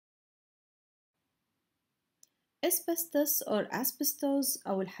Asbestos or asbestos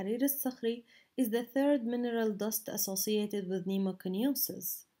أو الحرير الصخري is the third mineral dust associated with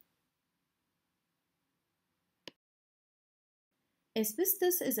pneumoconiosis.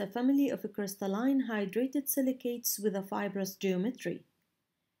 Asbestos is a family of crystalline hydrated silicates with a fibrous geometry.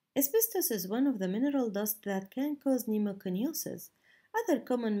 Asbestos is one of the mineral dusts that can cause pneumoconiosis. Other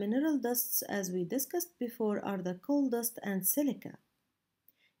common mineral dusts, as we discussed before, are the coal dust and silica.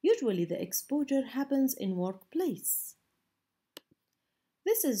 Usually the exposure happens in workplace.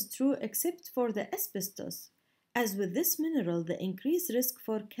 This is true except for the asbestos. As with this mineral, the increased risk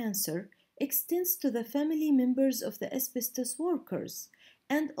for cancer extends to the family members of the asbestos workers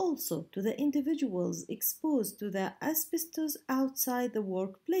and also to the individuals exposed to the asbestos outside the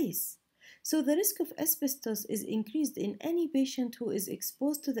workplace. So the risk of asbestos is increased in any patient who is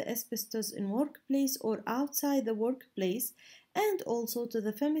exposed to the asbestos in workplace or outside the workplace and also to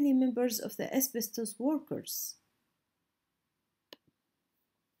the family members of the asbestos workers.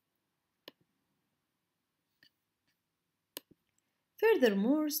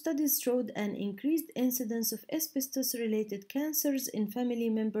 Furthermore, studies showed an increased incidence of asbestos-related cancers in family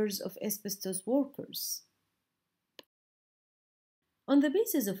members of asbestos workers. On the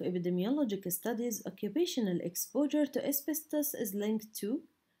basis of epidemiologic studies, occupational exposure to asbestos is linked to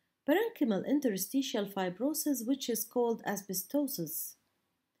parenchymal interstitial fibrosis, which is called asbestosis,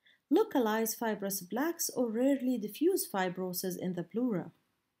 localized fibrous plaques or rarely diffuse fibrosis in the pleura,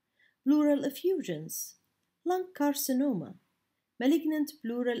 pleural effusions, lung carcinoma, malignant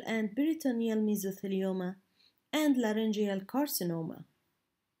pleural and peritoneal mesothelioma, and laryngeal carcinoma.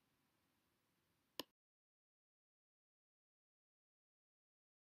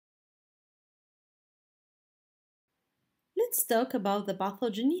 Let's talk about the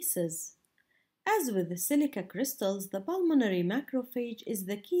pathogenesis. As with the silica crystals, the pulmonary macrophage is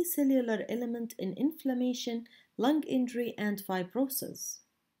the key cellular element in inflammation, lung injury, and fibrosis.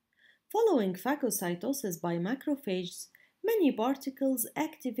 Following phagocytosis by macrophages, many particles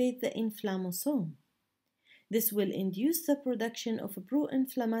activate the inflammasome. This will induce the production of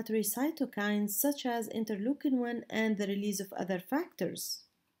pro-inflammatory cytokines such as interleukin 1 and the release of other factors.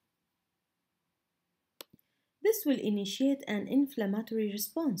 This will initiate an inflammatory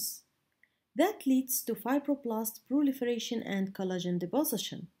response that leads to fibroblast proliferation and collagen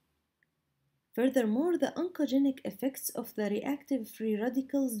deposition. Furthermore, the oncogenic effects of the reactive free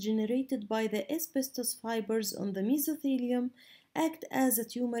radicals generated by the asbestos fibers on the mesothelium act as a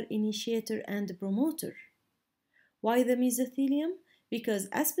tumor initiator and promoter. Why the mesothelium? Because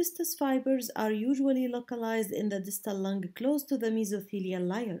asbestos fibers are usually localized in the distal lung close to the mesothelial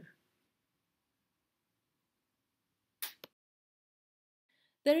layer.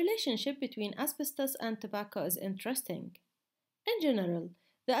 The relationship between asbestos and tobacco is interesting. In general,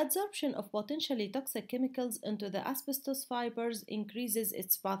 the absorption of potentially toxic chemicals into the asbestos fibers increases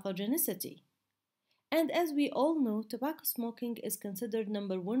its pathogenicity. And as we all know, tobacco smoking is considered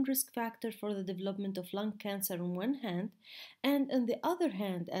 #1 risk factor for the development of lung cancer on one hand, and on the other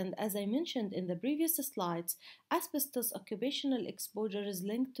hand, and as I mentioned in the previous slides, asbestos occupational exposure is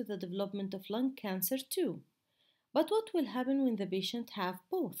linked to the development of lung cancer too. But what will happen when the patient have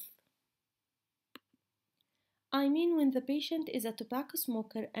both? I mean when the patient is a tobacco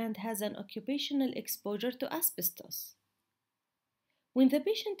smoker and has an occupational exposure to asbestos. When the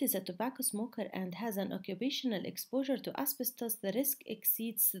patient is a tobacco smoker and has an occupational exposure to asbestos, the risk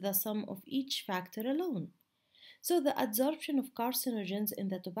exceeds the sum of each factor alone. So the absorption of carcinogens in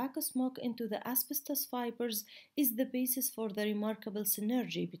the tobacco smoke into the asbestos fibers is the basis for the remarkable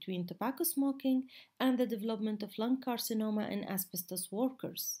synergy between tobacco smoking and the development of lung carcinoma in asbestos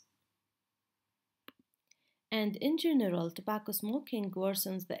workers. And in general, tobacco smoking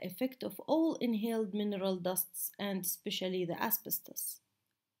worsens the effect of all inhaled mineral dusts and especially the asbestos.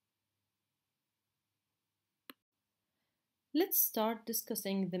 Let's start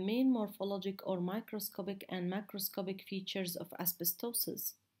discussing the main morphologic or microscopic and macroscopic features of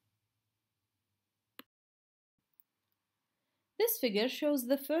asbestosis. This figure shows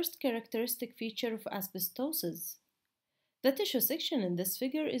the first characteristic feature of asbestosis. The tissue section in this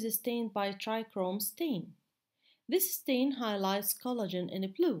figure is stained by trichrome stain. This stain highlights collagen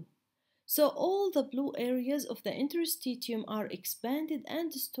in blue. So all the blue areas of the interstitium are expanded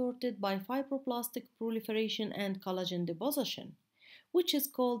and distorted by fibroblastic proliferation and collagen deposition, which is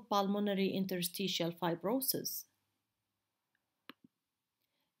called pulmonary interstitial fibrosis.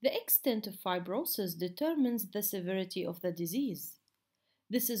 The extent of fibrosis determines the severity of the disease.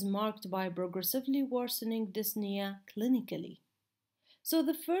 This is marked by progressively worsening dyspnea clinically. So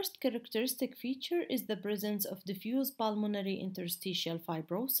the first characteristic feature is the presence of diffuse pulmonary interstitial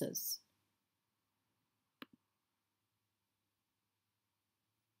fibrosis.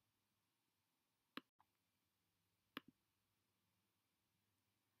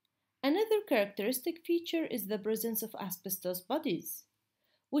 Another characteristic feature is the presence of asbestos bodies,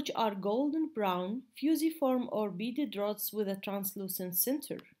 which are golden brown, fusiform or beaded rods with a translucent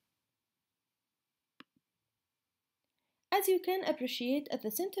center. As you can appreciate at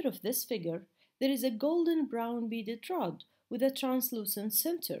the center of this figure, there is a golden brown beaded rod with a translucent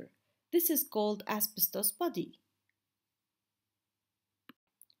center. This is called asbestos body.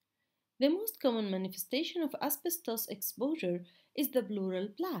 The most common manifestation of asbestos exposure is the pleural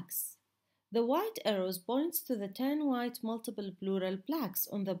plaques. The white arrows points to the tan white multiple pleural plaques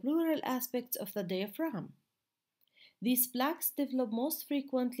on the pleural aspects of the diaphragm. These plaques develop most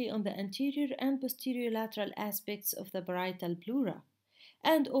frequently on the anterior and posterior lateral aspects of the parietal pleura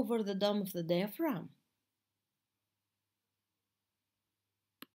and over the dome of the diaphragm.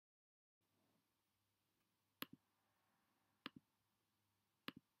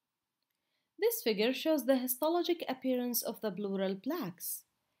 This figure shows the histologic appearance of the pleural plaques.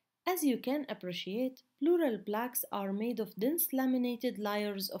 As you can appreciate, pleural plaques are made of dense laminated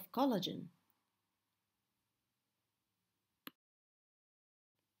layers of collagen.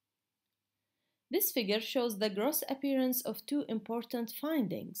 This figure shows the gross appearance of two important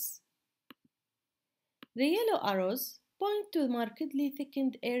findings. The yellow arrows point to a markedly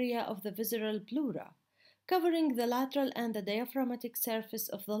thickened area of the visceral pleura, covering the lateral and the diaphragmatic surface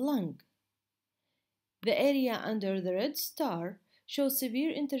of the lung. The area under the red star shows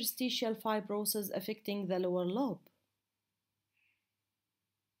severe interstitial fibrosis affecting the lower lobe.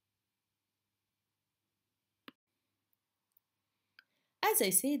 As I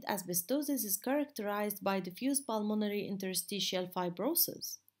said, asbestosis is characterized by diffuse pulmonary interstitial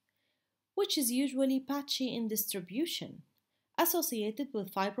fibrosis, which is usually patchy in distribution, associated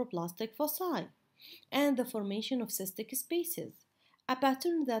with fibroblastic foci and the formation of cystic spaces, a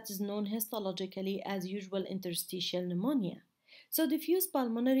pattern that is known histologically as usual interstitial pneumonia. So, diffuse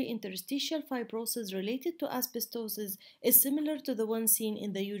pulmonary interstitial fibrosis related to asbestosis is similar to the one seen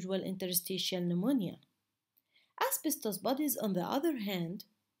in the usual interstitial pneumonia. Asbestos bodies, on the other hand,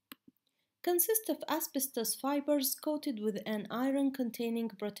 consist of asbestos fibers coated with an iron-containing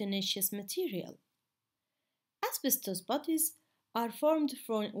proteinaceous material. Asbestos bodies are formed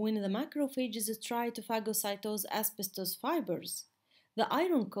when the macrophages try to phagocytose asbestos fibers. The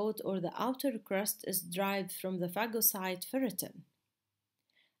iron coat or the outer crust is derived from the phagocyte ferritin.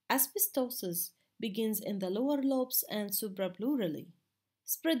 Asbestosis begins in the lower lobes and suprapleurally,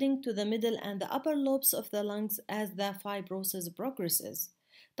 spreading to the middle and the upper lobes of the lungs as the fibrosis progresses.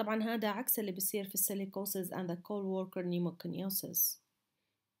 طبعا هذا عكس اللي بيصير في السيليكوسيس and the co-worker pneumoconiosis.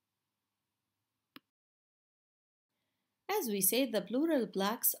 As we said, the pleural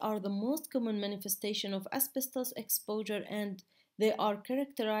plaques are the most common manifestation of asbestos exposure, and they are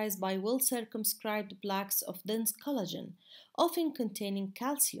characterized by well-circumscribed plaques of dense collagen, often containing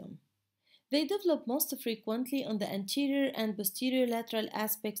calcium. They develop most frequently on the anterior and posterior lateral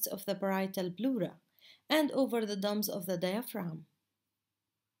aspects of the parietal pleura and over the domes of the diaphragm.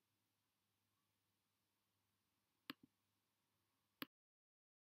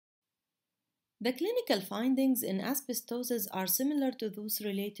 The clinical findings in asbestosis are similar to those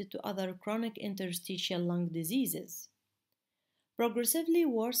related to other chronic interstitial lung diseases. Progressively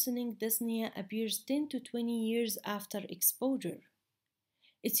worsening dyspnea appears 10 to 20 years after exposure.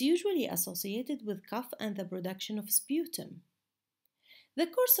 It's usually associated with cough and the production of sputum. The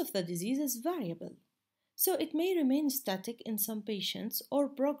course of the disease is variable, so it may remain static in some patients or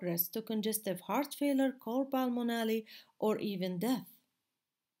progress to congestive heart failure, cor pulmonale, or even death.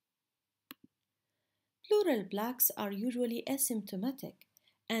 Pleural plaques are usually asymptomatic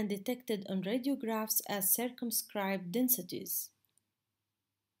and detected on radiographs as circumscribed densities.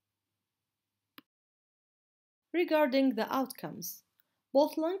 Regarding the outcomes,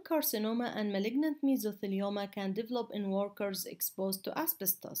 both lung carcinoma and malignant mesothelioma can develop in workers exposed to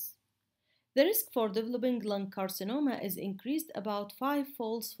asbestos. The risk for developing lung carcinoma is increased about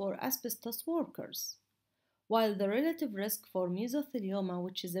 5-fold for asbestos workers, while the relative risk for mesothelioma,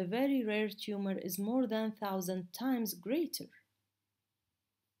 which is a very rare tumor, is more than 1,000 times greater.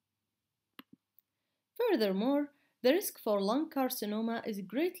 Furthermore, the risk for lung carcinoma is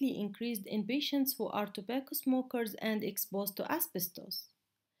greatly increased in patients who are tobacco smokers and exposed to asbestos.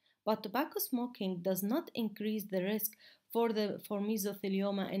 But tobacco smoking does not increase the risk for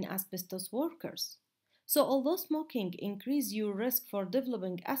mesothelioma in asbestos workers. So, although smoking increases your risk for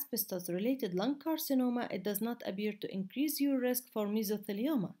developing asbestos-related lung carcinoma, it does not appear to increase your risk for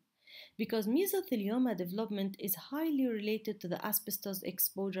mesothelioma, because mesothelioma development is highly related to the asbestos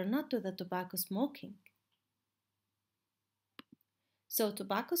exposure, not to the tobacco smoking. So,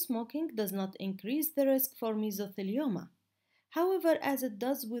 tobacco smoking does not increase the risk for mesothelioma. However, as it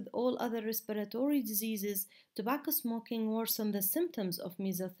does with all other respiratory diseases, tobacco smoking worsens the symptoms of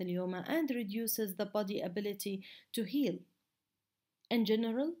mesothelioma and reduces the body's ability to heal. In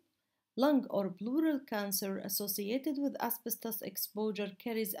general, lung or pleural cancer associated with asbestos exposure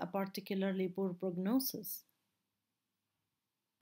carries a particularly poor prognosis.